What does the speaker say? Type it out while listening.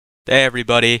Hey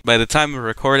everybody, by the time of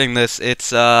recording this,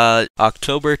 it's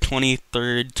October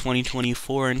 23rd,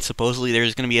 2024, and supposedly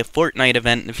there's going to be a Fortnite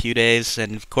event in a few days,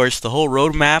 and of course the whole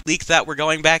roadmap leaked that we're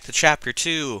going back to Chapter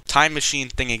 2, time machine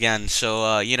thing again,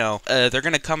 so, they're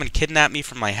going to come and kidnap me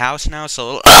from my house now,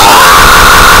 so...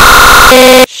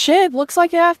 Shit, looks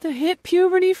like I have to hit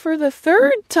puberty for the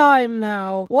third time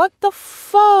now. What the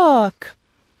fuck?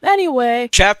 Anyway.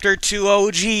 Chapter 2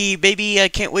 OG, baby, I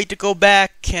can't wait to go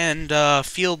back and,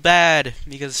 feel bad,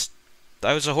 because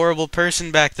I was a horrible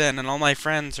person back then, and all my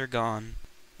friends are gone.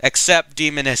 Except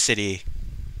Demonicity.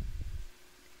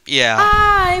 Yeah.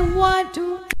 I want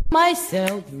to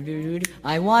myself.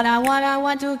 I want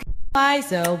to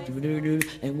myself.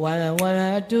 And what I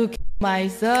want to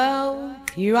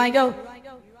myself. Here I go.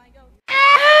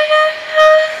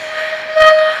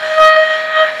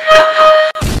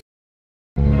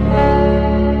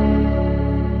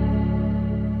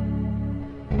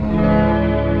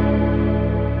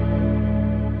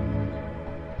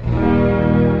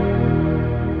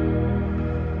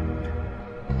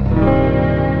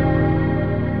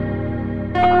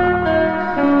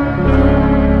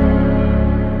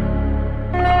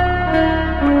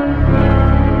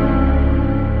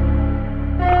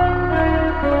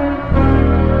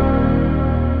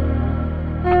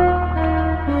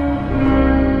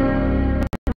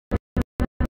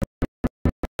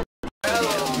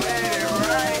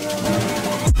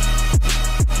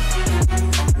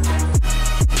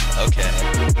 Okay.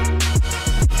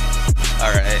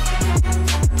 Alright.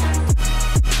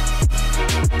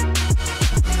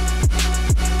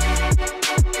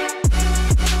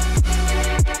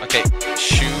 Okay,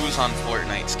 shoes on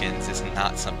Fortnite skins is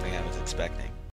not something I was expecting.